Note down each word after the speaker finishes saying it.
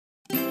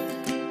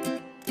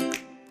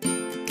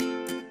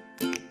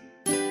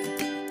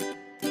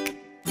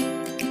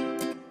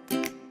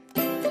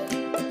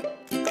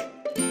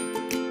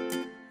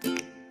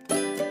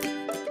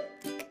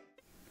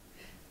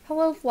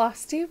Hello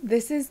Flosstube,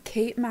 this is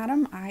Kate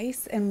Madam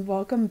Ice and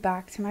welcome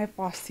back to my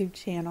Flosstube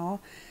channel.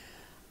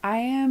 I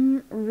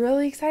am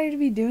really excited to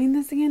be doing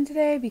this again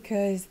today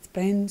because it's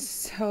been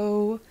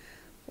so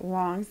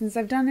long since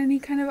I've done any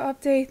kind of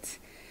update,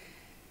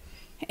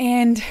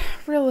 and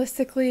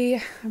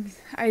realistically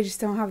I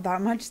just don't have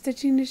that much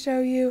stitching to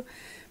show you,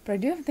 but I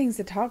do have things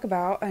to talk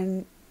about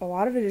and a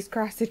lot of it is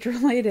cross stitch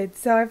related,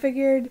 so I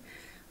figured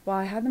while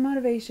I had the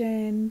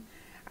motivation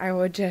I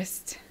would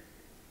just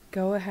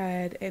go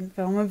ahead and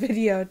film a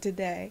video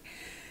today.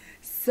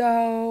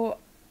 So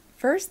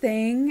first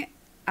thing,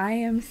 I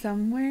am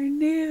somewhere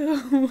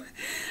new.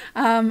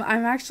 I'm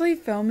actually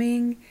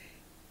filming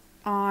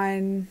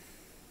on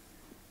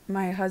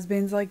my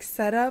husband's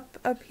setup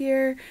up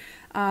here.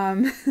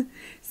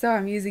 So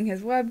I'm using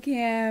his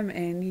webcam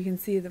and you can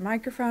see the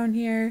microphone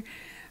here.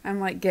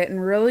 I'm getting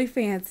really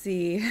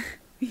fancy,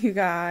 you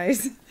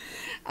guys.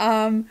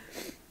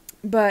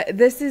 But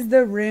this is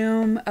the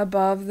room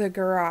above the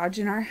garage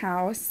in our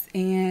house,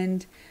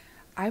 and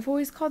I've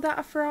always called that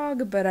a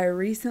frog, but I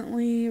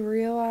recently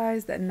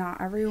realized that not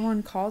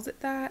everyone calls it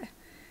that.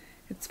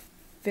 It's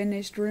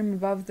finished room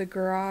above the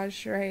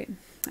garage, right?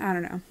 I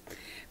don't know.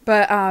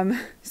 But,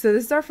 so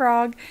this is our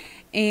frog,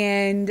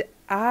 and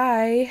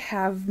I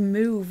have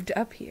moved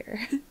up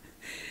here.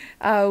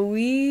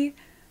 We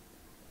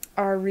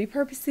are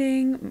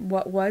repurposing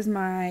what was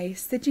my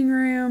stitching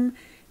room.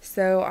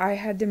 So I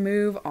had to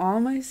move all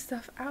my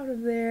stuff out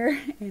of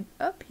there and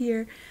up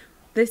here.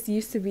 This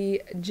used to be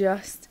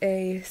just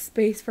a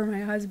space for my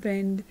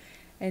husband,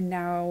 and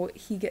now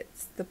he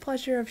gets the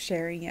pleasure of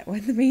sharing it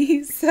with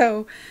me.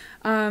 So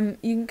you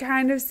can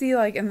kind of see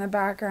in the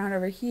background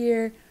over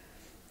here,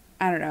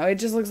 I don't know, it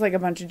just looks like a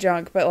bunch of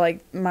junk,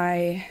 but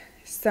my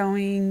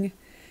sewing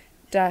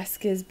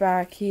desk is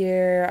back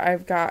here.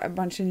 I've got a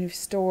bunch of new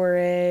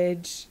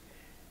storage.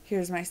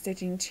 Here's my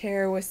stitching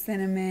chair with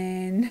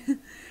cinnamon.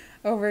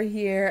 Over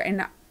here,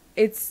 and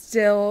it's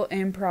still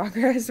in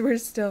progress. We're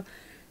still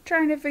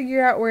trying to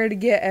figure out where to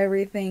get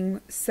everything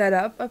set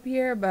up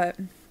here, but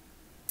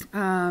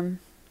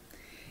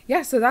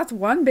yeah, so that's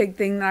one big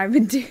thing that I've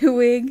been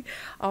doing.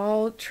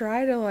 I'll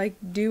try to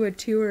do a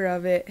tour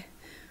of it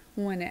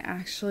when it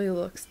actually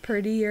looks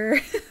prettier.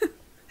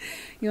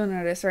 You'll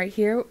notice right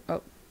here,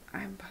 oh,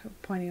 I'm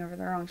pointing over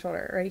the wrong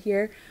shoulder. Right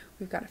here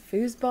we've got a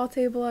foosball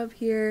table up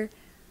here.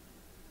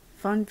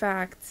 Fun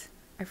fact,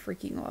 I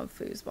freaking love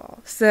foosball.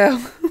 So,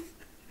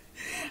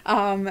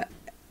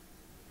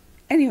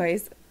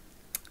 anyways,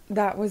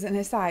 that was an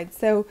aside.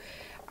 So,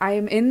 I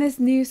am in this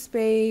new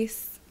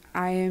space.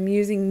 I am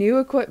using new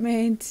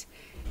equipment,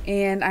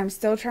 and I'm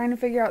still trying to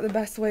figure out the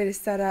best way to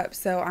set up.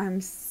 So,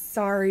 I'm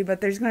sorry,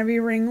 but there's going to be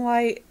ring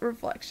light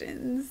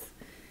reflections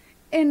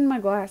in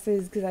my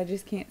glasses because I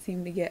just can't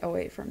seem to get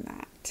away from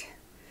that.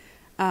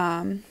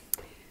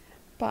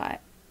 But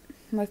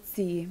let's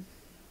see.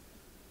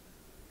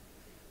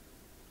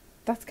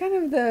 That's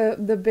kind of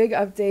the big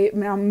update.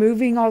 Now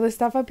moving all this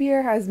stuff up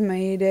here has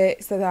made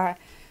it so that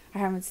I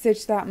haven't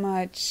stitched that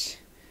much.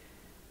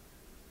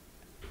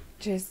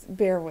 Just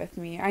bear with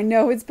me. I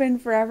know it's been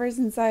forever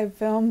since I've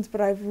filmed, but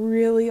I've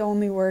really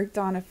only worked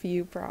on a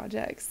few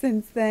projects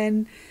since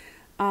then.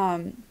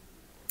 I'm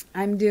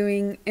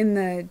doing in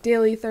the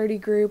Daily 30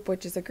 group,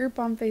 which is a group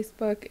on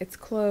Facebook. It's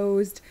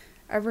closed.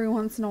 Every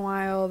once in a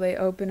while they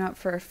open up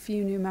for a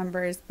few new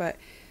members, but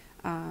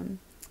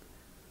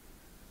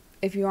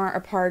if you aren't a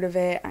part of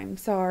it, I'm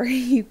sorry,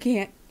 you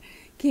can't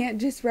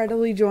just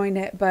readily join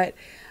it. But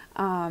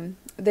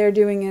they're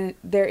doing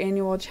their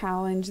annual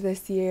challenge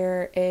this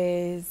year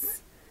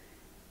is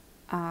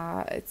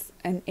it's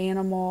an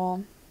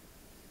animal.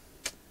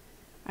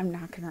 I'm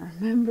not gonna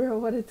remember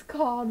what it's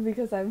called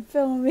because I'm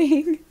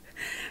filming,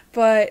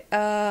 but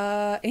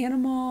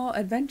animal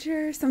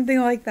adventure, something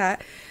like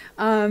that.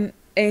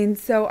 And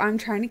so I'm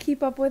trying to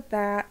keep up with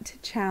that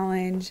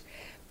challenge.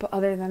 But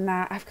other than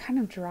that, I've kind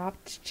of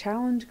dropped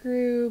challenge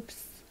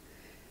groups.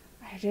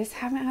 I just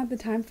haven't had the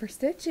time for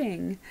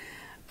stitching.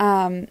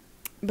 But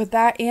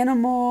that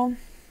animal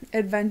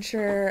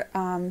adventure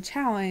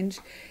challenge,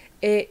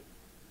 it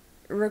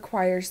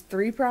requires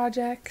 3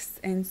 projects.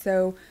 And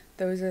so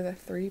those are the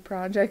 3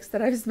 projects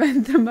that I've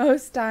spent the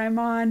most time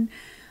on.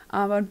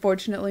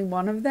 Unfortunately,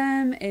 one of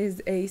them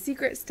is a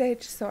secret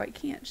stitch, so I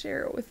can't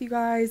share it with you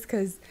guys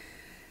because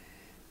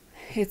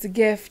it's a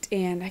gift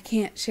and I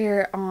can't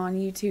share it on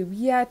YouTube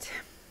yet,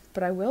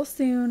 but I will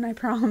soon, I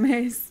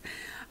promise.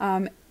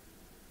 And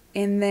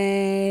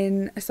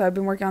then, so I've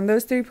been working on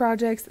those 3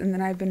 projects, and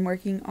then I've been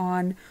working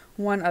on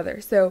one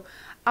other. So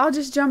I'll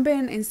just jump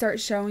in and start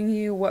showing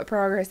you what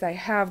progress I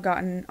have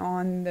gotten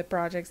on the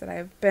projects that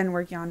I've been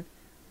working on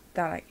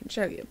that I can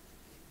show you.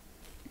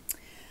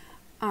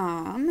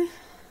 I'm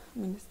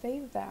going to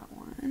save that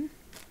one.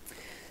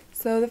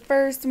 So the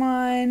first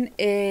one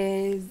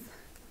is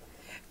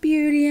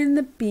Beauty and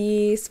the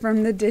Beast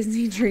from the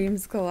Disney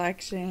Dreams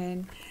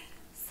collection.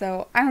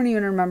 So I don't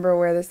even remember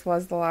where this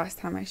was the last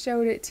time I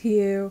showed it to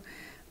you,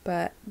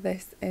 but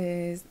this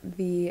is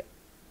the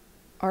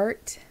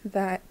art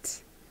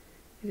that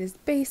it is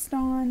based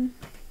on.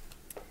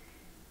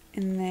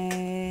 And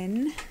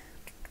then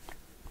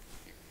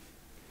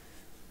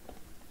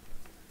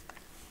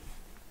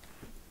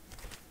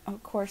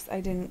of course,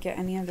 I didn't get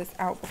any of this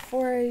out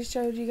before I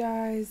showed you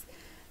guys.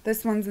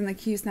 This one's in the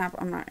Q-snap.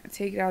 I'm not going to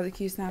take it out of the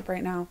Q-snap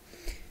right now.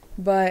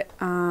 But,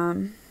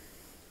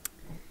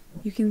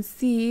 you can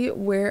see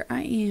where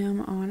I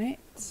am on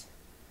it.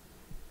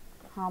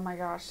 Oh my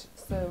gosh.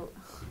 So,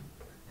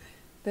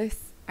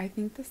 I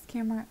think this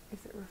camera,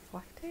 is it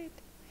reflected?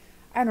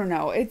 I don't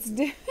know. It's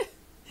different.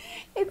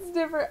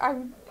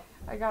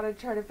 I got to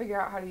try to figure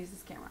out how to use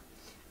this camera.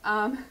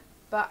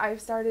 But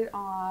I've started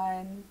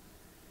on,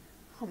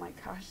 oh my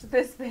gosh,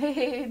 this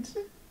page.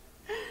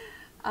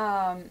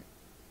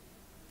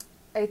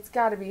 It's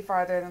got to be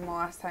farther than the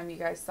last time you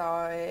guys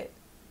saw it.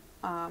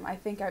 I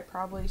think I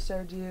probably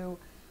showed you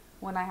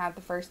when I had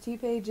the first 2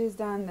 pages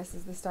done. This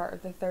is the start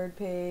of the 3rd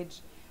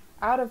page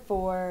out of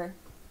 4.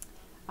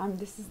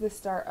 This is the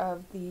start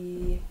of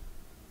the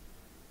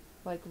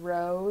like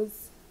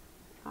rose,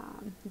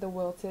 the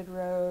wilted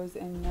rose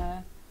and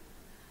the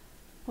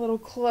little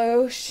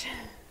cloche.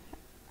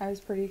 I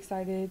was pretty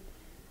excited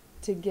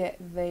to get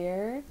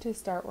there to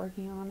start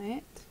working on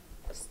it.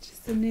 It's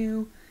just a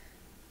new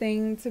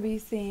thing to be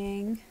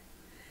seeing.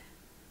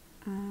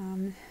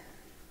 So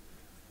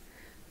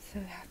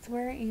that's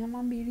where I am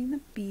on Beauty and the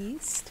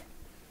Beast.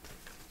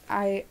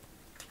 I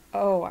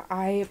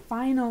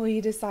finally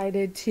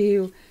decided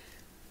to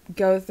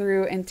go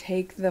through and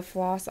take the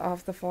floss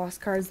off the floss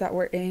cards that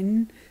were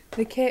in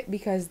the kit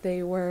because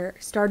they were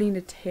starting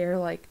to tear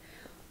like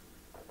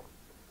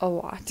a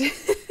lot.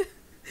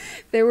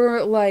 There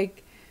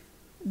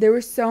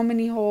were so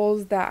many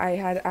holes that I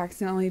had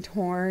accidentally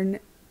torn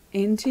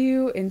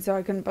into, and so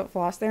I couldn't put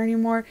floss there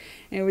anymore,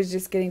 and it was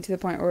just getting to the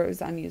point where it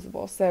was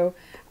unusable. So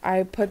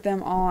I put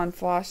them all on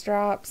floss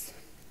drops,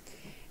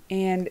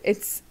 and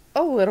it's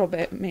a little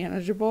bit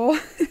manageable.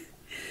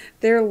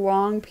 They're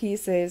long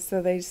pieces,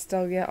 so they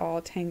still get all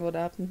tangled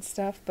up and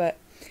stuff, but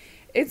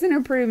it's an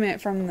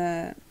improvement from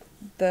the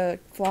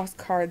floss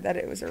card that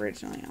it was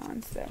originally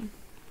on. So,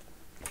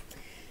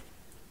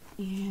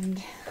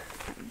 and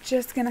I'm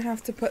just gonna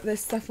have to put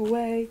this stuff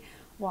away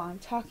while I'm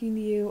talking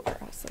to you, or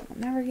else it will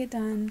never get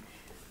done.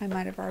 I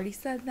might have already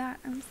said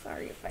that. I'm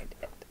sorry if I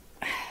did.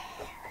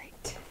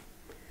 Alright.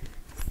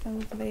 So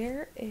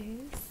there is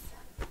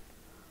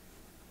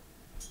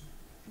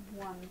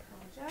one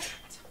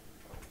project.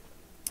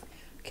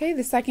 Okay,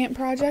 the second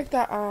project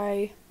that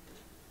I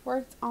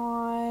worked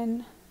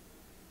on,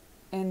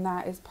 and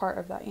that is part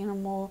of that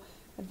animal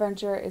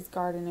adventure, is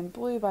Garden in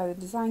Blue by the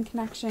Design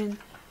Connection.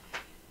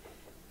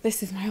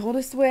 This is my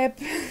oldest whip,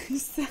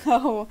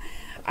 so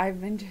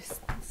I've been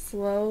just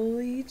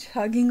slowly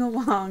chugging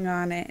along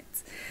on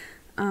it.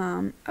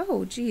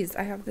 Oh geez,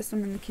 I have this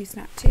one in the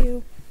Q-snap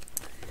too.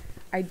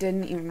 I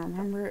didn't even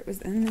remember it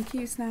was in the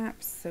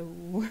Q-snap, so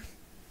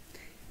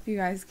if you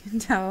guys can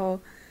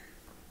tell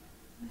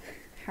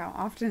how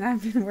often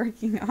I've been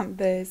working on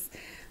this,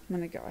 I'm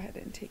going to go ahead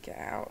and take it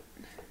out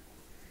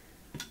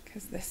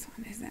because this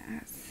one isn't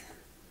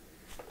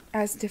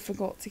as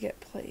difficult to get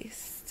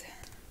placed.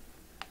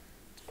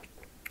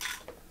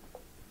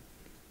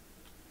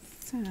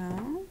 So,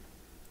 alright,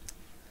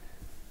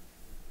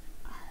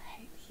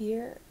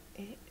 here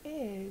it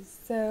is.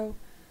 So,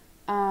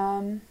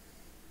 let's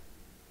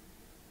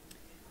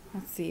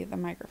see, the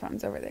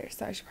microphone's over there,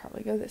 so I should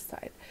probably go this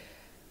side.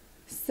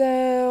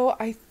 So,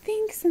 I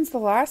think since the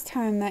last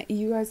time that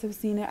you guys have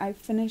seen it, I've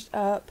finished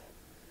up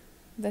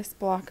this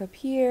block up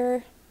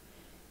here,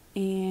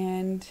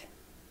 and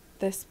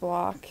this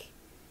block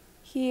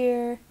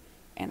here,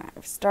 and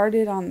I've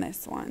started on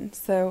this one.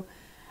 So,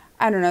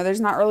 I don't know, there's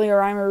not really a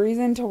rhyme or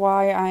reason to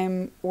why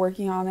I'm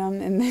working on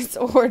them in this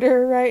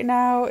order right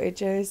now. It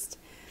just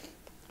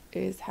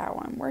is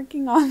how I'm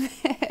working on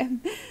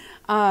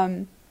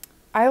them.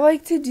 I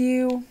like to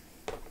do,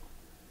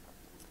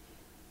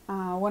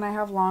 when I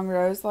have long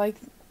rows like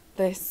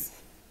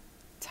this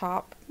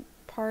top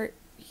part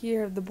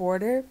here of the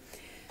border,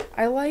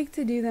 I like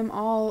to do them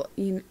all,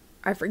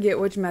 I forget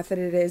which method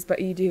it is, but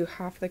you do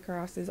half the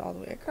crosses all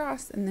the way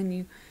across, and then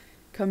you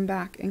come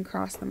back and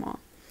cross them all.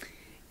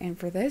 And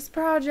for this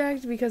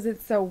project, because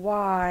it's so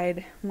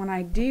wide, when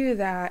I do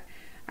that,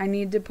 I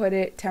need to put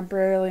it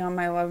temporarily on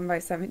my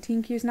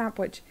 11x17 Q-snap,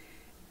 which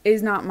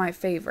is not my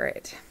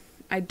favorite.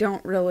 I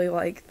don't really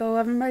like the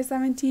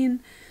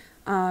 11x17.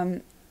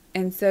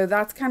 And so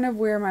that's kind of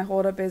where my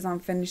holdup is on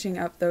finishing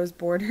up those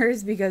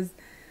borders, because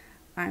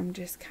I'm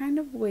just kind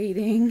of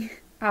waiting.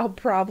 I'll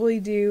probably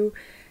do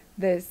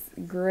this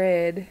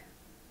grid,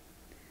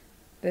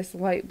 this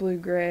light blue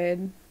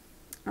grid,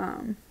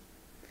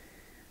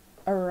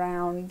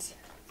 around,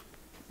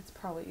 it's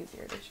probably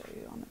easier to show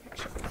you on the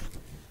picture,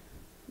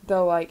 the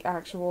like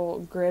actual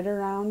grid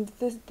around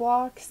this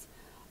blocks.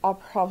 I'll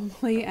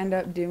probably end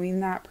up doing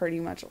that pretty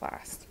much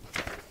last,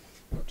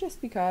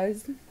 just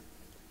because.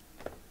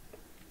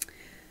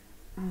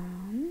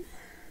 And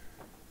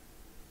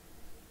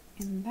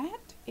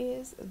that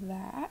is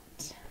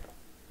that.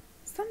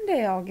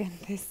 Someday I'll get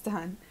this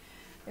done.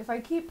 If I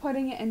keep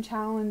putting it in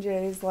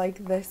challenges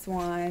like this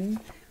one,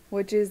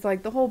 which is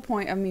like the whole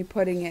point of me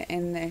putting it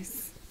in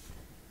this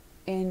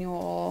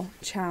annual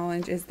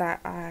challenge, is that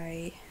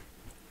I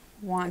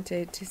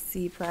wanted to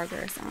see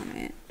progress on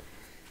it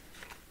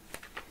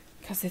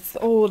because it's the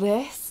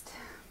oldest.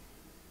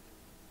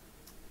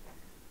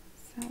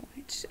 So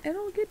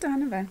it'll get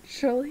done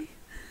eventually.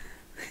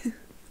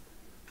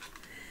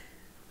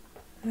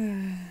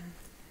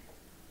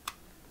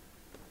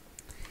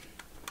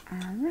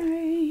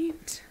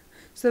 Alright.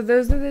 So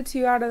those are the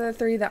 2 out of the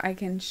 3 that I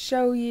can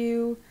show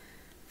you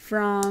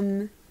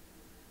from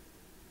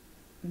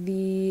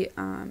the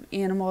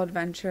Animal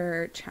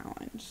Adventure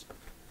Challenge.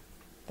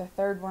 The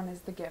third one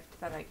is the gift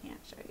that I can't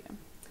show you.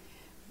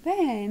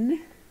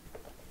 Then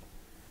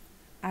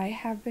I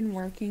have been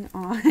working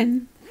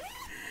on,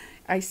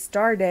 I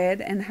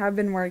started and have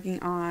been working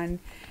on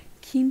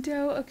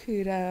Quinto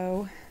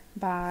Acuto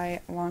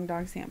by Long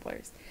Dog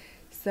Samplers.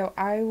 So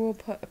I will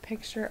put a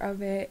picture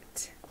of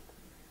it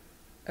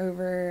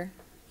over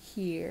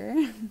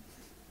here.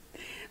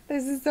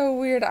 This is so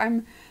weird.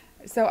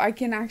 So I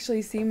can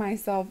actually see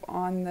myself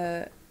on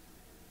the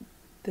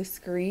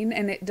screen,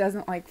 and it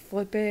doesn't like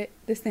flip it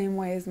the same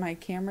way as my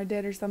camera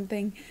did or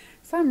something.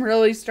 So I'm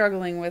really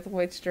struggling with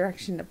which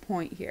direction to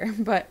point here,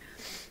 but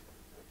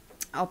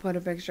I'll put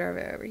a picture of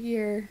it over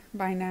here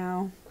by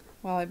now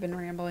while I've been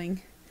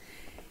rambling.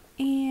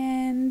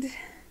 And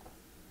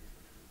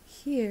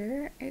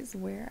here is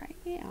where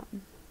I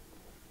am.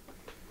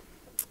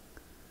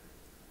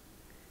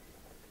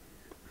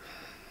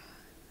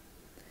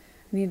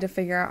 I need to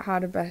figure out how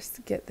to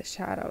best get the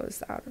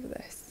shadows out of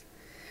this.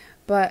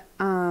 But,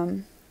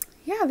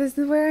 yeah, this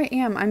is where I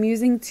am. I'm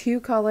using 2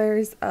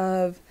 colors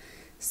of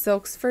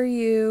Silks for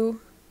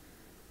You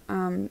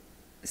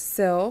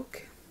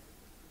silk,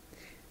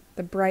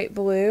 the bright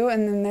blue,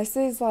 and then this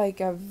is like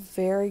a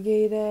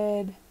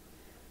variegated,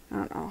 I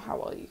don't know how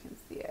well you can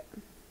see it.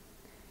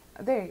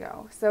 There you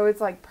go. So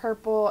it's like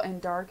purple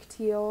and dark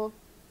teal,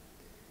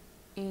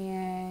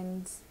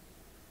 and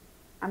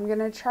I'm going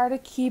to try to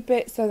keep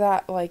it so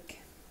that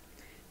like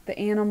the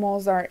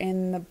animals are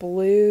in the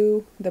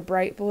blue, the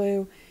bright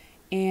blue,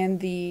 and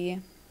the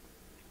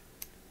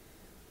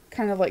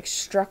kind of like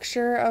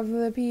structure of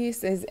the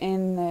piece is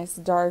in this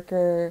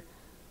darker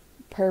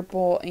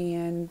purple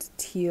and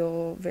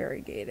teal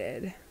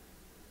variegated.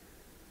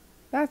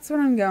 That's what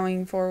I'm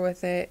going for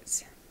with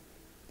it.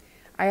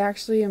 I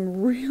actually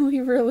am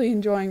really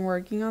enjoying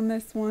working on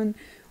this one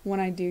when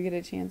I do get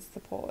a chance to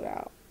pull it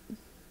out.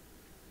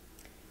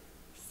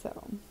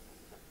 So,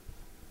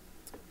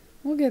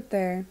 we'll get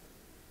there.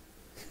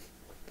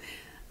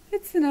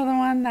 It's another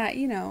one that,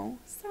 you know,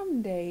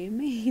 someday,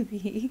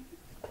 maybe,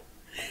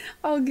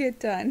 I'll get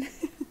done.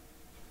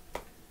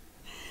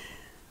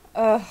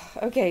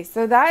 Okay,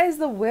 so that is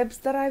the whips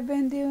that I've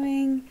been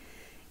doing.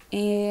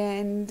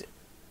 And,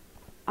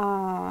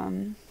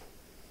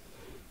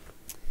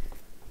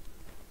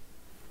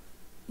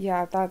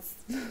 yeah, that's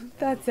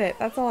it.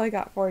 That's all I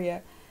got for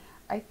you.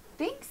 I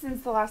think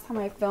since the last time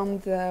I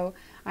filmed, though,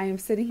 I am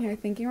sitting here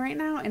thinking right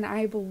now, and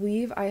I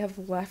believe I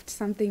have left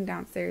something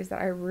downstairs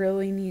that I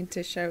really need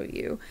to show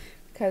you,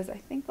 because I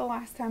think the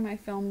last time I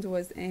filmed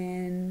was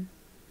in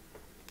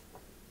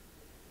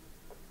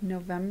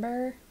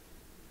November.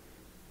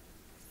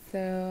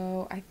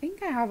 So I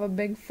think I have a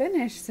big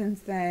finish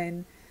since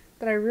then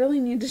that I really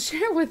need to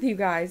share with you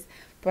guys,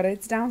 but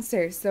it's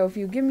downstairs. So if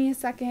you give me a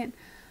second,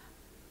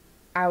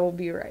 I will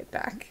be right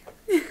back.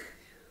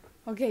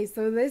 Okay,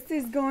 so this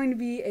is going to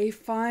be a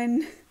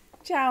fun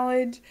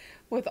challenge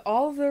with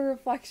all the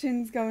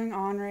reflections going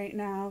on right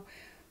now,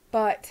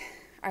 but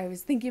I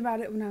was thinking about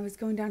it when I was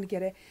going down to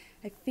get it.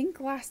 I think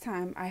last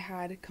time I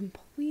had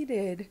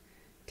completed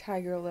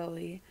Tiger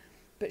Lily,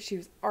 but she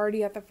was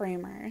already at the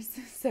framers,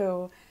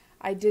 so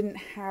I didn't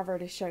have her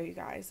to show you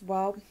guys.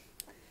 Well,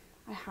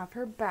 I have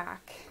her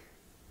back,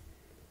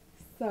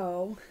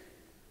 so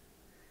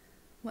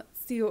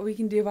let's see what we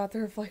can do about the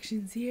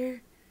reflections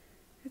here.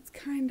 It's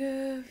kind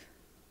of,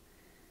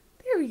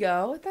 there we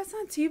go, that's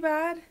not too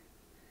bad.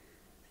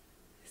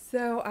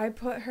 So I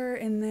put her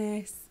in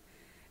this,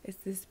 it's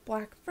this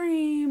black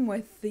frame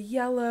with the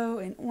yellow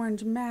and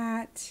orange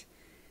matte,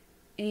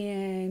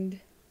 and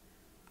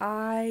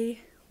I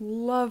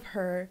love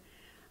her.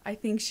 I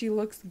think she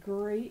looks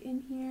great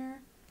in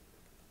here.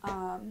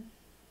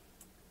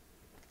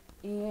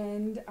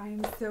 And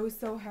I'm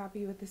so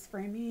happy with this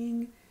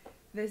framing.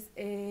 This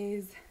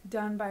is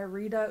done by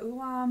Rita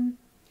Ulam.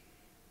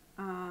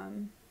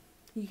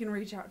 You can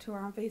reach out to her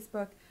on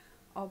Facebook.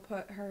 I'll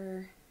put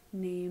her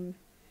name,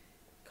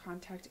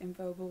 contact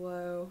info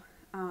below.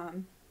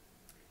 But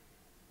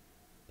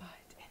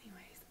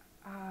anyways,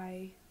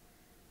 I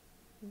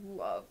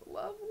love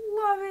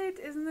it.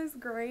 Isn't this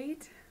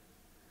great?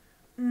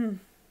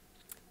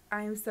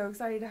 I am so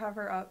excited to have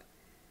her up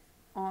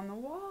on the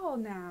wall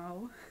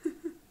now.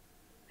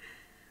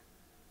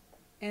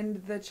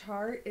 And the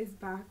chart is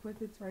back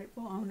with its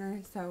rightful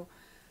owner, so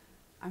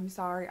I'm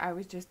sorry, I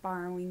was just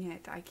borrowing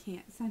it. I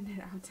can't send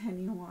it out to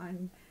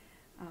anyone.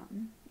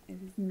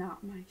 It is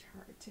not my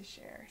chart to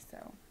share,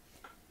 so.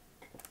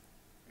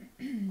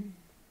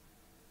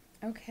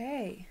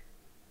 Okay.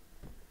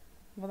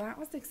 Well, that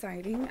was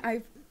exciting.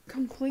 I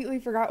completely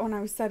forgot when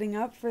I was setting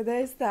up for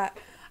this that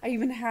I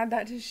even had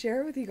that to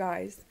share with you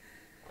guys.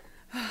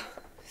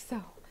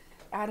 So,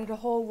 added a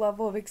whole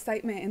level of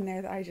excitement in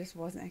there that I just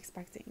wasn't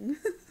expecting.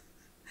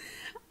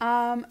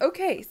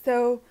 Okay,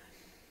 so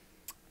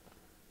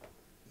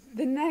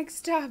the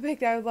next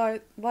topic I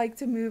would like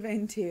to move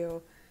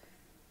into.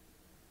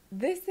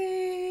 This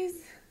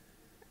is,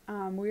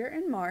 we're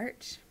in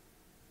March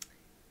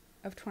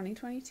of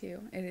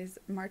 2022. It is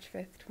March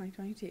 5th,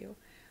 2022.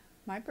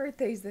 My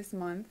birthday's this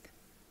month,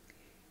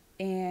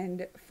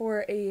 and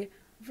for a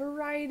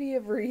variety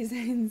of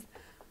reasons,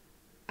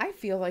 I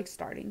feel like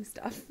starting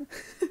stuff.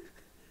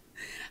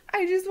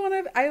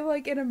 I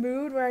like in a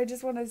mood where I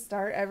just want to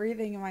start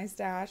everything in my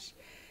stash,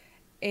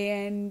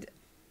 and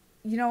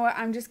you know what,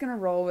 I'm just going to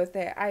roll with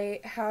it. I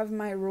have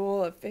my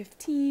rule of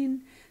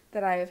 15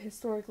 that I have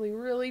historically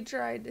really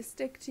tried to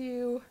stick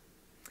to,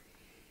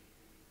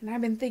 and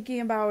I've been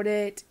thinking about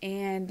it,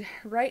 and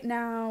right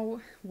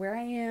now, where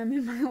I am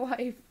in my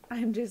life,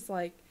 I'm just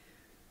like,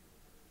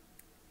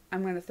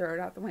 I'm going to throw it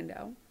out the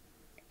window,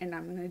 and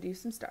I'm going to do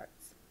some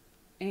starts.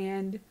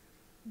 And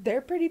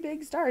they're pretty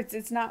big starts.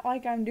 It's not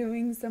like I'm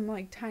doing some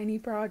like tiny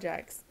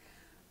projects.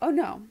 Oh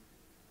no.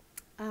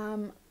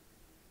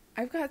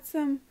 I've got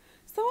some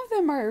of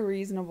them are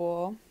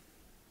reasonable.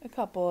 A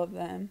couple of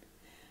them.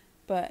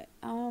 But,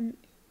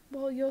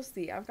 well, you'll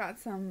see. I've got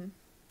some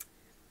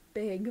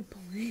big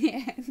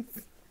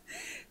plans.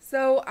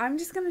 So I'm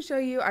just going to show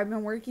you, I've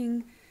been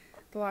working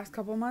the last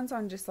couple months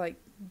on just like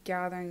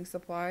gathering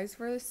supplies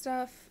for this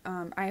stuff.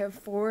 I have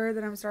 4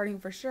 that I'm starting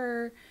for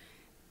sure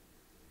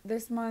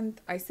this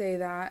month. I say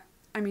that,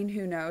 I mean,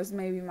 who knows,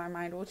 maybe my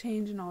mind will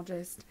change and I'll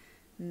just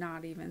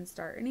not even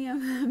start any of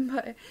them,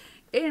 but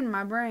in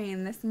my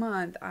brain this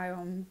month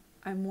I'm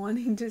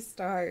wanting to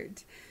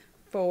start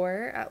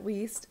 4 at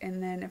least,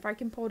 and then if I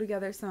can pull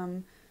together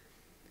some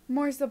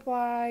more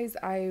supplies,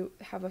 I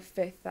have a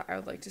 5th that I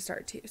would like to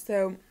start too.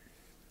 So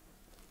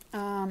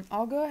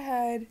I'll go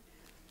ahead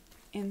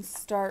and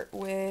start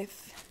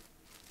with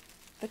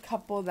the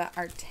couple that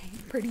are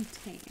pretty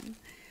tame.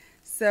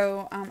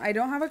 So I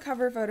don't have a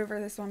cover photo for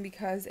this one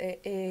because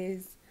it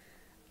is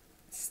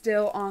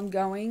still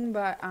ongoing,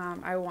 but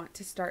I want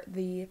to start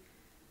the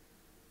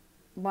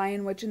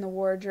Lion Witch in the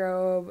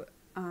Wardrobe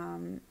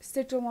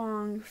stitch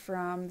along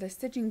from the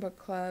Stitching Book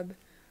Club.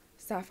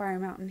 Sapphire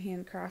Mountain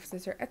Handcrafts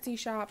is her Etsy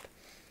shop.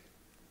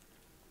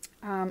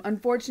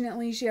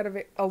 Unfortunately, she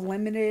had a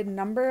limited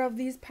number of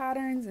these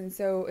patterns, and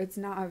so it's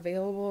not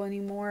available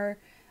anymore.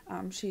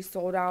 She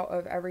sold out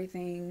of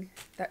everything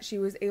that she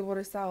was able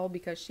to sell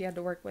because she had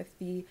to work with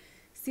the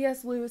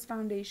C.S. Lewis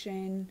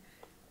Foundation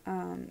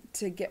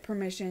to get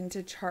permission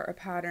to chart a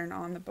pattern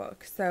on the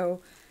book.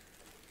 So,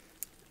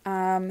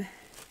 yeah,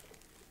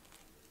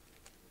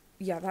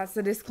 that's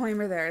the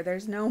disclaimer there.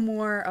 There's no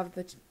more of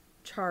the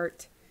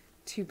chart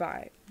to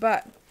buy.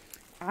 But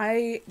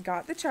I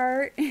got the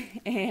chart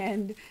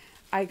and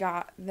I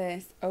got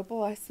this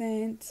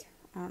opalescent,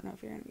 I don't know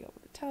if you're going to be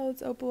able to tell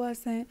it's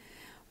opalescent,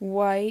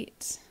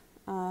 white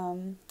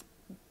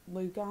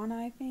Lugana,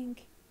 I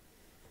think.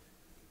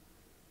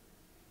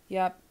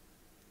 Yep.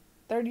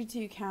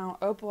 32 count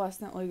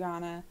opalescent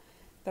Lugana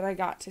that I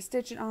got to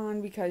stitch it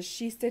on because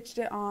she stitched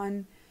it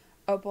on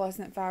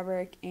opalescent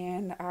fabric,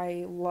 and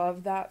I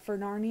love that for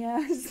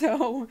Narnia.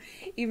 So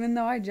even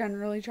though I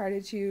generally try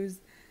to choose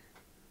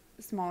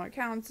smaller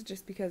counts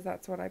just because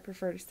that's what I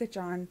prefer to stitch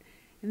on,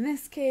 in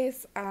this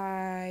case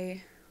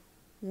I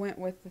went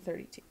with the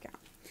 32 count.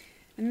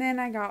 And then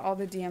I got all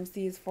the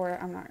DMCs for it.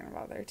 I'm not going to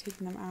bother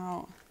taking them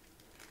out,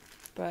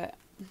 but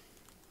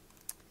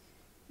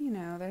you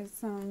know, there's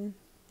some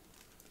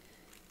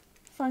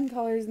fun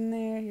colors in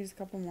there. Here's a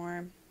couple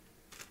more.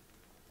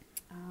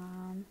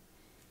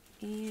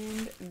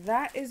 And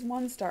that is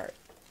one start.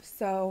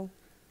 So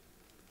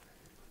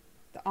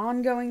the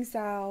ongoing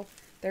Sal,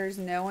 there's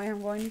no way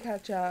I'm going to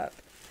catch up.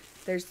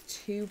 There's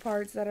 2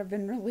 parts that have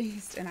been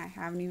released and I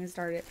haven't even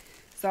started.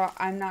 So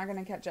I'm not going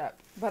to catch up.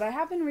 But I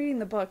have been reading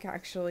the book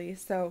actually,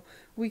 so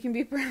we can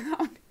be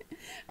proud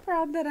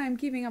that I'm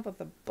keeping up with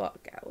the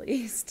book at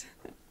least.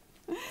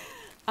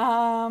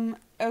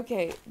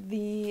 Okay,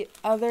 the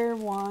other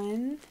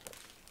one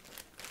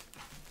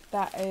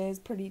that is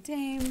pretty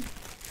tame,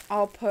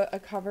 I'll put a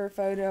cover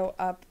photo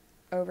up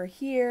over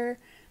here.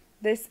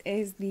 This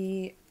is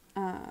the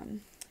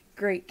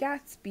Great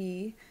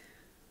Gatsby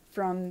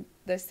from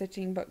the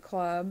Stitching Book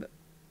Club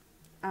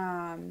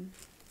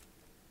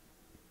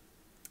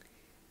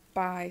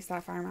by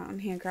Sapphire Mountain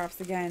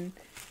Handcrafts again.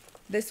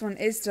 This one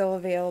is still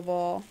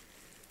available,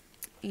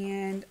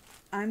 and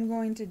I'm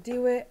going to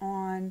do it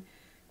on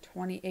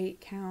 28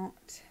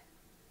 count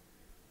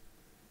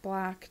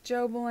black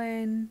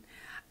Jobelin.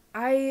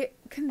 I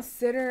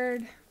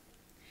considered,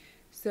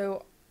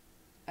 so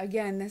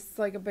again, this is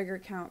like a bigger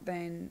count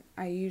than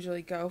I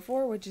usually go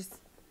for, which is,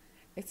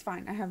 it's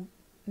fine. I have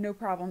no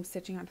problem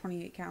stitching on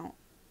 28 count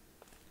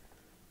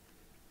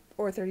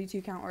or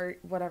 32 count or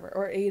whatever,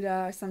 or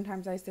Ada.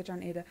 Sometimes I stitch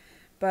on Ada,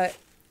 but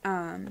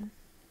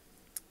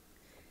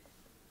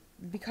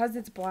because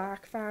it's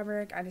black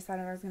fabric, I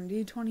decided I was going to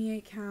do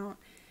 28 count.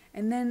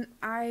 And then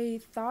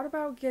I thought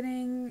about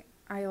I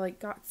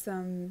got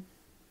some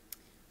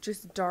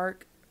just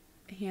dark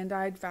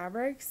hand-dyed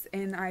fabrics,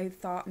 and I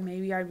thought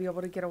maybe I'd be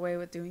able to get away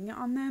with doing it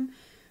on them.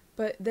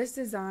 But this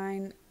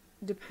design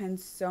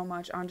depends so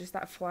much on just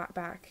that flat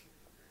black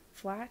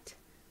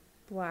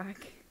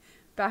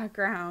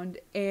background,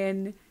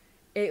 and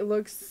it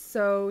looks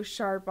so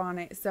sharp on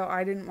it, so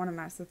I didn't want to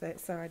mess with it.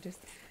 So I just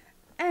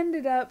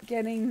ended up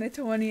getting the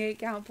 28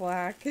 count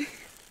black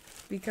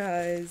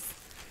because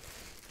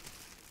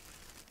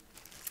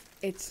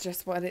it's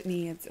just what it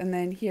needs. And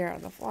then here are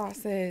the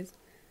flosses,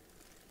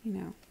 you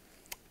know,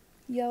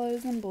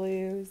 yellows and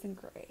blues and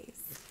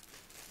grays.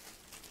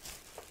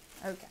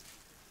 Okay.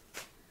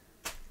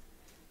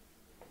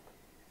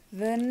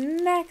 The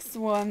next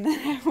one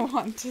that I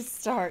want to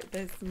start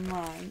this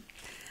month.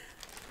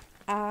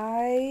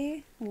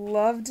 I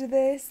loved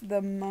this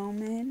the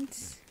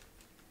moment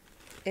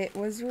it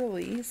was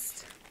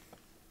released.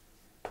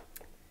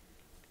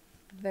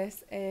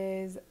 This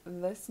is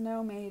The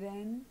Snow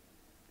Maiden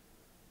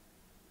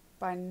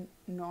by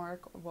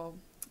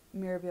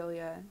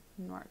Mirabilia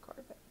Nora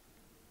Corbett.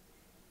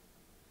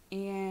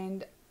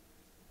 And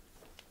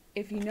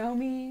if you know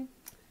me,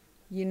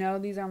 you know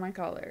these are my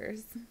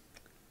colors.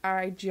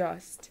 I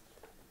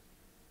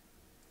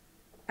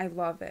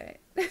love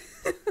it.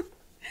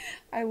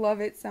 I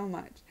love it so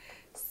much.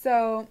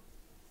 So,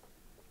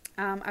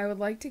 I would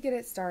like to get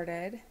it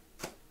started.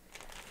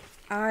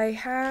 I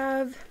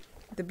have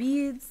the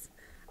beads,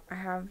 I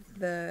have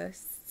the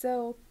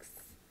silks,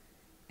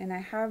 and I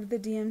have the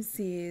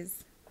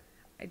DMCs.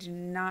 I do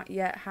not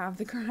yet have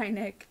the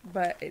Krynic,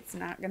 but it's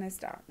not going to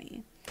stop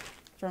me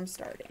from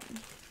starting.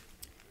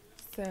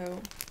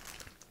 So,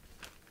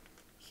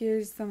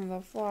 here's some of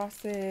the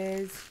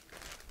flosses.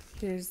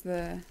 Here's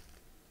the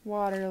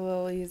water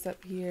lilies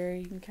up here.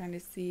 You can kind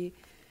of see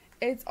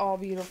it's all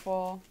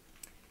beautiful.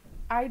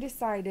 I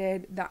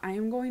decided that I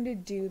am going to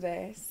do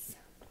this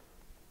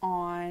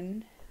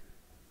on,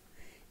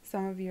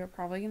 some of you are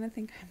probably going to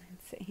think I'm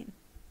insane,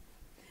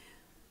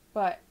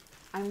 but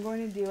I'm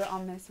going to do it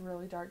on this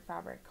really dark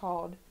fabric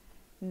called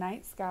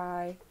Night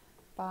Sky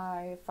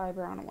by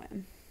Fiber on a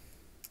Whim.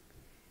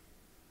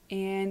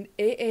 And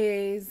it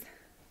is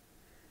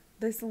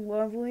this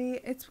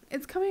lovely, it's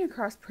coming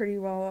across pretty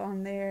well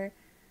on there,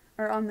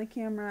 or on the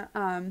camera,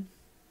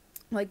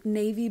 like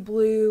navy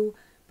blue,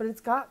 but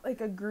it's got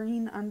like a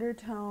green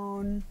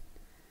undertone.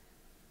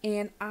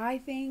 And I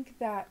think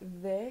that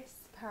this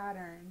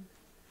pattern,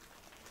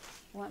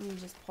 let me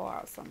just pull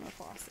out some of the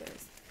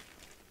flosses.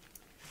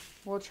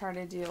 We'll try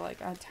to do like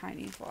a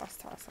tiny floss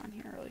toss on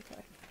here really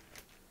quick.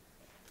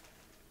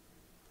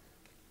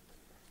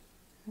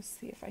 Let's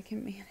see if I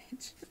can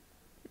manage.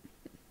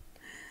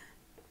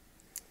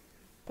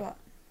 But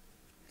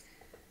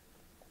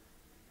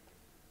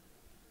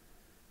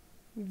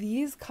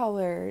these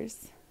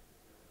colors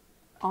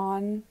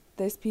on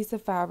this piece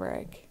of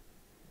fabric,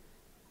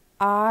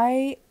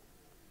 I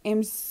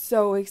am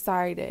so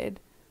excited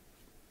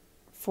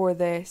for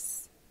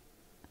this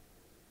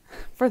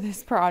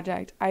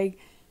project. I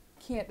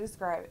can't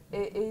describe it.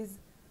 It is,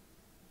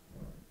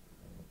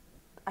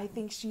 I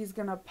think she's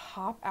gonna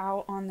pop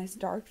out on this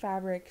dark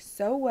fabric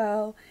so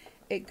well.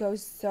 It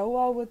goes so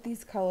well with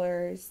these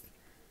colors.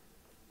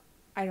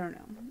 I don't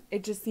know.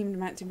 It just seemed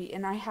meant to be.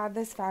 And I had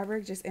this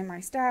fabric just in my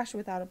stash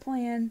without a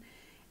plan.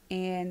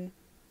 And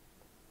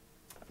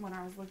when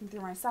I was looking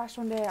through my stash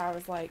one day, I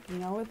was like, you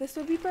know what this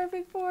would be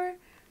perfect for?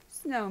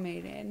 Snow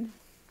Maiden.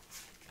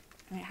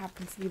 And it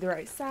happens to be the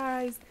right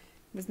size.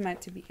 It was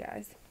meant to be,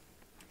 guys.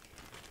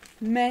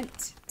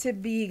 Meant to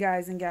be,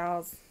 guys and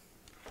gals.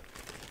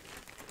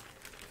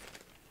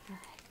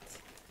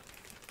 Alright.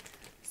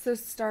 So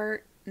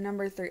start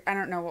number 3. I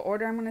don't know what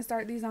order I'm going to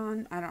start these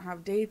on. I don't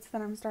have dates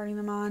that I'm starting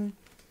them on.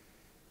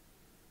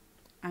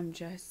 I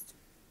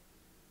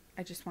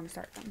just want to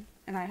start them.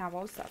 And I have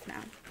all the stuff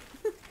now.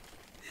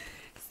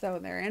 So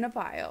they're in a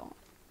pile.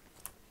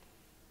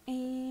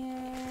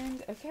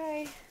 And,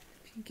 okay.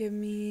 If you give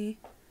me...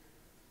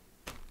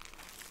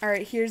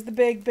 Alright, here's the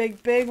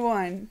big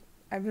one.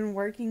 I've been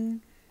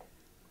working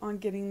on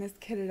getting this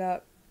kitted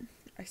up.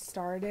 I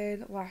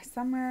started last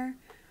summer.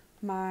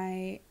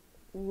 My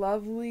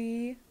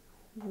lovely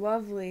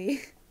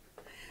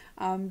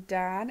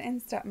dad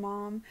and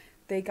stepmom,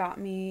 they got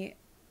me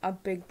a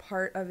big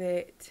part of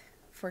it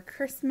for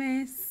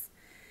Christmas.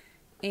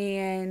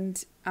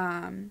 And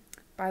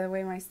by the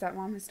way, my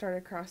stepmom has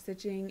started cross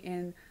stitching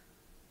and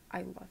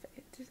I love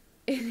it.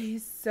 It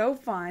is so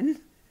fun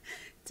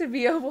to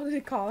be able to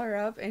call her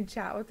up and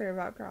chat with her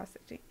about cross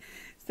stitching.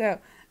 So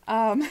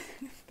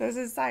this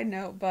is a side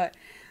note, but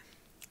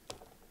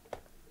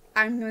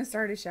I'm gonna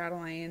start a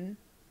chatelaine.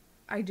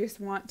 I just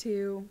want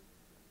to.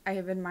 I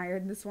have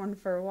admired this one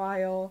for a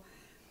while.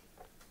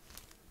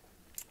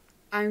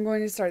 I'm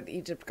going to start the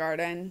Egypt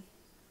Garden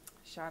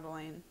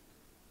chatelaine.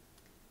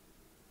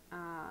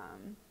 I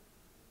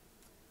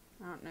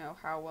don't know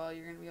how well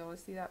you're going to be able to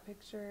see that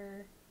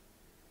picture,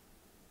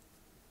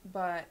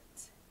 but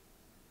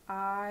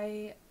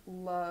I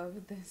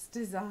love this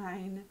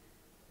design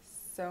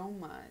so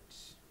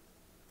much.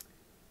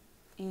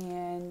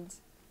 And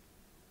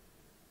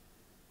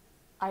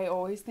I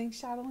always think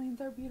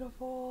chatelaines are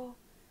beautiful.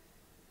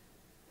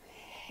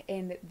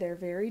 And they're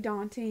very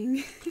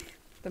daunting.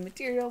 The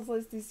materials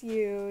list is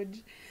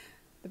huge.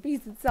 The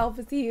piece itself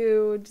is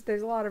huge.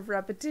 There's a lot of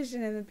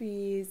repetition in the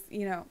piece.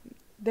 You know,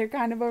 they're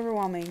kind of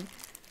overwhelming.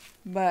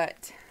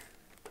 But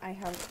I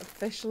have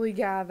officially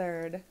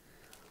gathered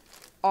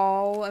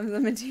all of the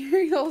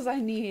materials I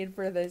need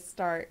for this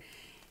start.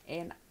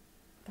 And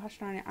gosh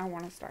darn it, I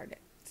want to start it.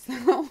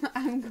 So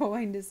I'm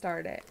going to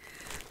start it.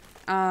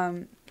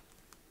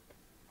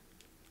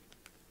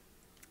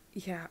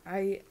 Yeah,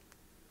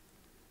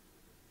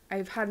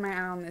 I've had my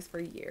eye on this for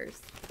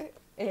years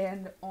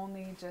and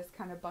only just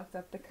kind of bucked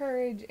up the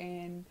courage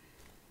and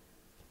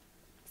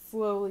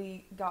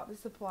slowly got the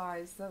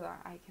supplies so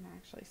that I can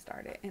actually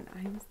start it. And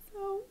I'm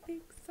so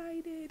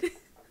excited.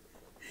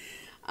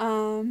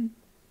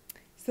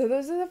 So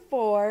those are the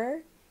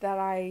 4 that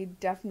I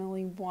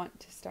definitely want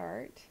to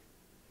start.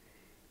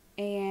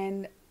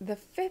 And the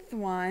 5th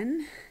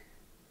one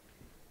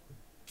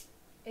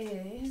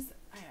is,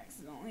 I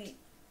accidentally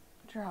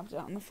dropped it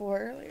on the floor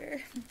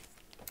earlier.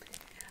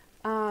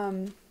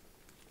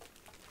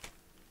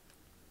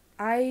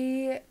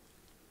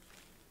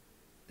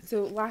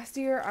 So last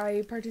year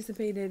I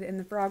participated in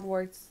the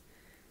Frogwarts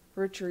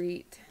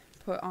retreat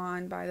put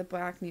on by the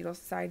Black Needle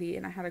Society,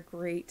 and I had a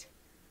great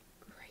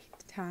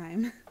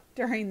time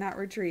during that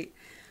retreat.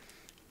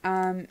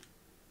 Every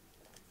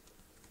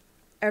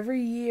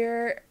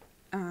year,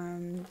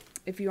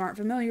 if you aren't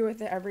familiar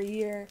with it, every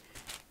year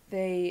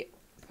they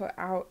put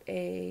out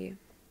a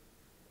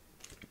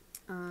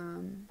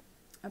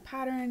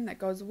pattern that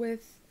goes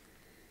with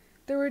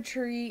the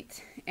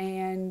retreat,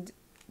 and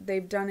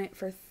they've done it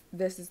for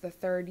this is the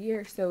 3rd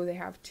year, so they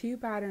have 2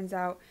 patterns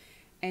out,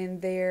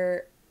 and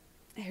they're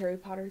Harry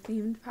Potter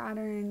themed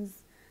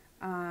patterns.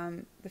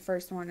 The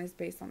first one is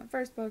based on the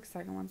 1st book,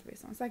 second one's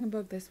based on the 2nd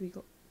book.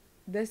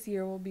 This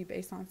year will be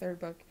based on the 3rd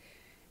book,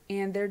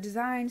 and they're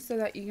designed so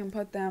that you can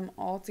put them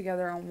all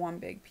together on one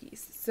big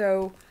piece.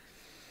 So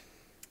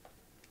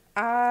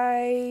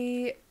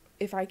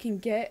if I can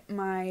get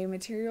my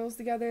materials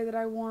together that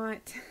I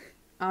want,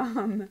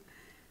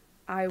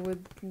 I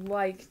would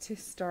like to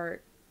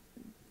start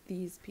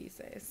these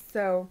pieces.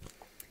 So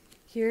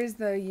here's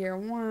the year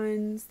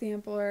 1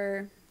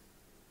 sampler.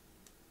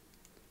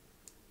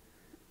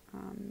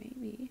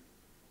 Maybe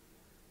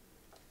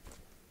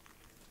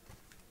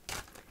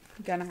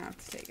I'm gonna have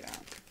to take it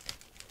out.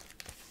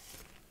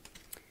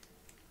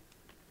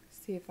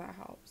 See if that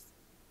helps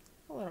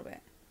a little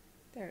bit.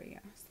 There we go.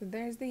 So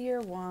there's the year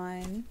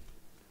 1.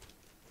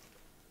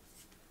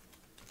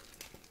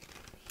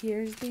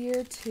 Here's the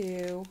year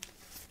 2.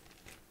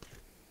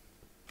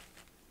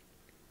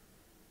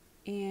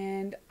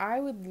 And I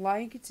would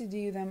like to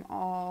do them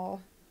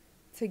all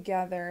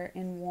together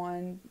in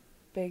one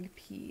big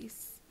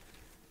piece.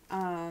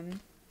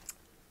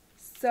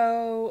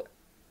 So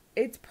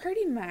it's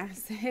pretty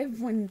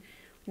massive when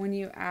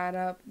you add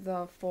up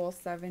the full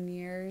 7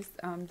 years.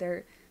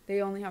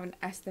 They only have an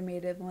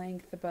estimated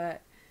length,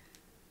 but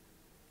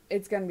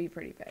it's going to be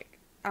pretty big.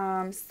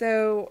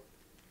 So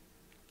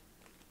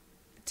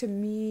to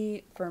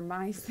me, for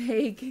my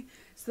sake,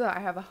 so that I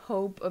have a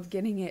hope of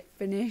getting it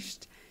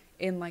finished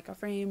in like a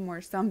frame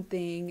or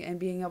something and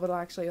being able to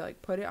actually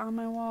like put it on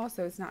my wall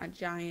so it's not a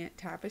giant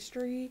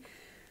tapestry,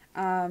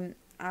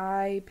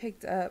 I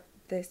picked up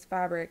this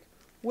fabric,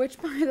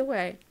 which by the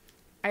way,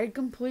 I had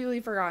completely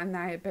forgotten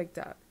that I had picked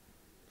up.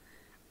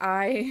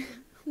 I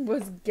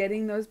was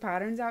getting those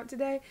patterns out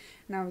today,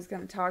 and I was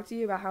going to talk to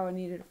you about how I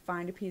needed to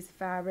find a piece of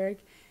fabric,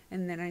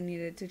 and then I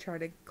needed to try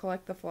to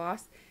collect the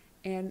floss.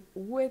 And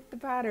with the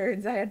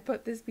patterns, I had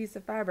put this piece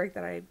of fabric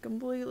that I had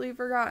completely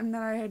forgotten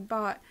that I had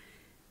bought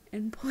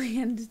and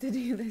planned to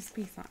do this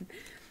piece on.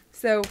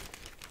 So,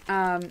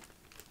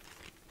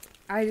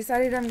 I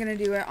decided I'm going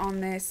to do it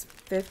on this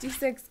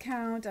 56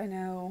 count. I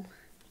know,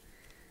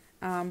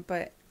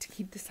 but to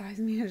keep the size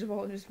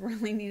manageable, it just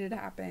really needed to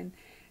happen.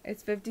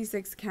 It's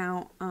 56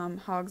 count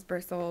Hog's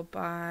Bristle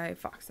by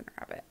Fox and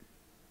Rabbit.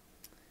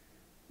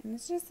 And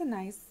it's just a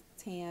nice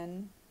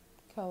tan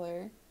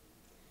color.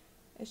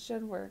 It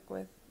should work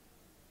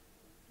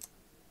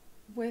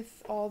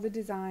with all the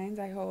designs,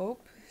 I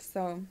hope.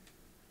 So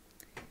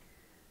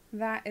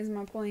that is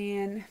my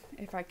plan.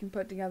 If I can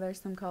put together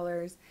some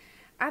colors.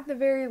 At the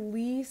very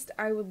least,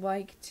 I would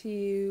like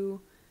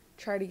to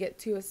try to get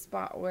to a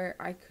spot where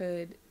I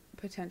could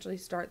potentially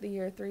start the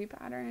year 3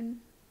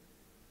 pattern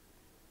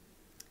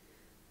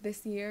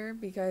this year,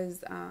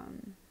 because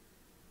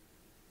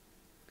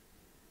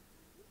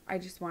I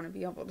just want to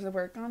be able to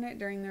work on it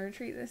during the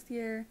retreat this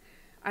year.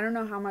 I don't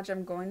know how much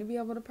I'm going to be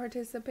able to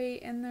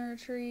participate in the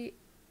retreat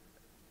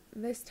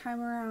this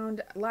time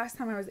around. Last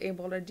time I was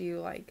able to do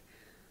like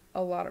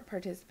a lot of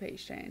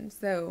participation,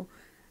 so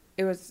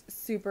it was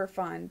super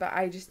fun, but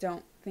I just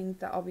don't think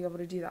that I'll be able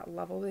to do that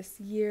level this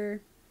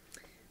year.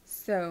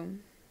 So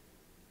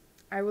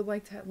I would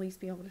like to at least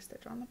be able to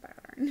stitch on the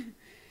pattern,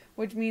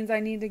 which means I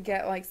need to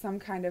get like some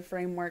kind of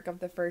framework of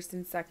the first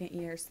and second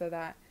year so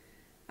that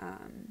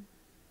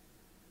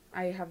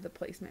I have the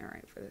placement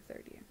right for the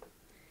third year.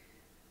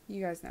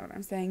 You guys know what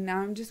I'm saying. Now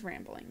I'm just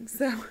rambling.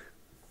 So,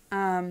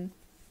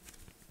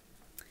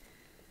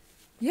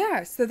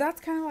 yeah, so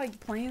that's kind of like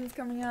plans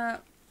coming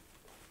up.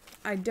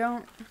 I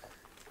don't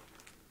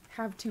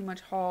have too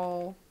much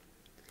haul.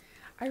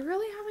 I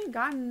really haven't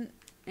gotten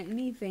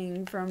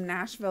anything from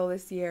Nashville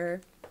this year.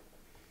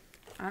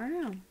 I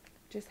don't know.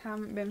 Just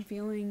haven't been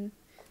feeling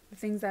the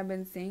things I've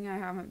been seeing. I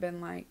haven't been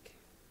like...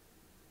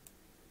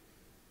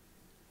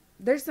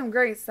 There's some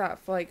great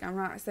stuff. Like, I'm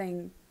not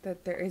saying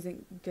that there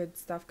isn't good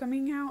stuff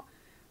coming out.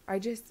 I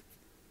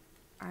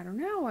don't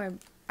know.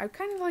 I've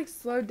kind of like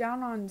slowed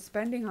down on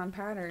spending on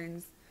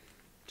patterns.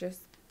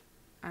 Just,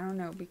 I don't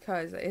know,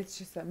 because it's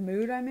just a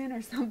mood I'm in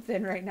or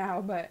something right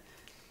now. But,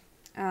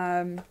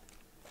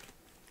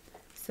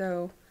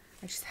 so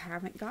I just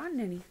haven't gotten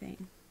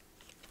anything.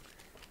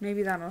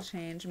 Maybe that'll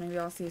change. Maybe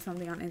I'll see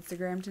something on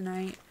Instagram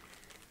tonight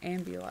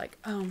and be like,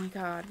 oh my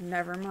god,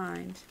 never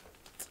mind.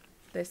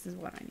 This is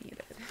what I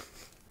needed.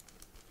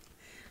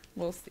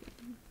 We'll see.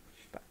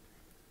 But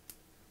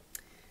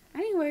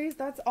anyways,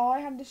 that's all I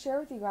have to share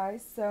with you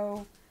guys.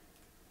 So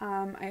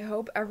I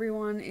hope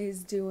everyone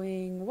is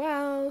doing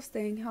well,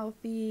 staying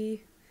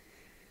healthy,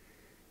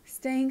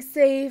 staying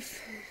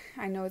safe.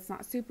 I know it's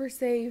not super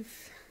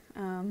safe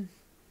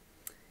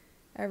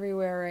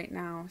everywhere right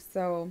now.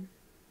 So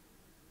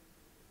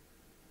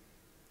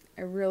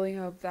I really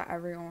hope that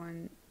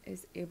everyone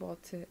that's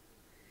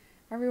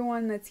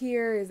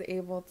here is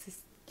able to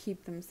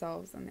keep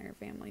themselves and their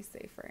families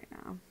safe right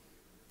now.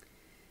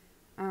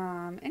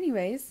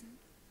 Anyways,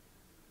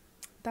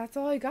 that's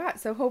all I got.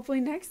 So hopefully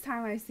next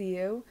time I see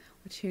you,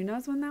 which who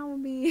knows when that will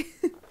be,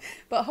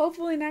 but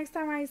hopefully next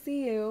time I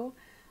see you,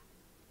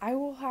 I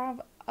will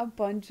have a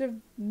bunch of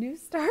new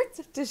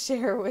starts to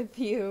share with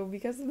you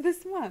because of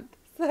this month.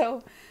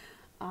 So,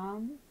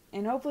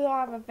 and hopefully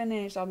I'll have a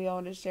finish I'll be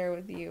able to share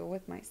with you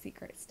with my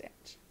secret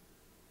stitch.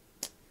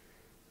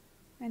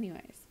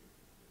 Anyways.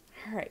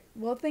 Alright.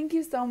 Well, thank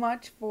you so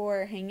much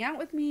for hanging out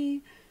with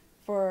me,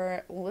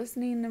 for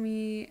listening to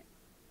me,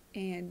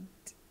 and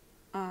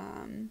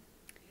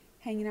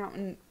hanging out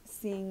and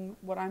seeing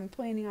what I'm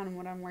planning on and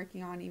what I'm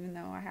working on, even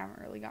though I haven't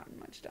really gotten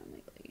much done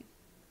lately.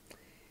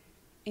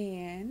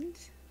 And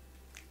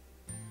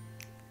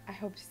I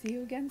hope to see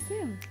you again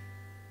soon.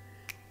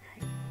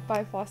 Alright.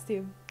 Bye,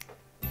 Flosstube.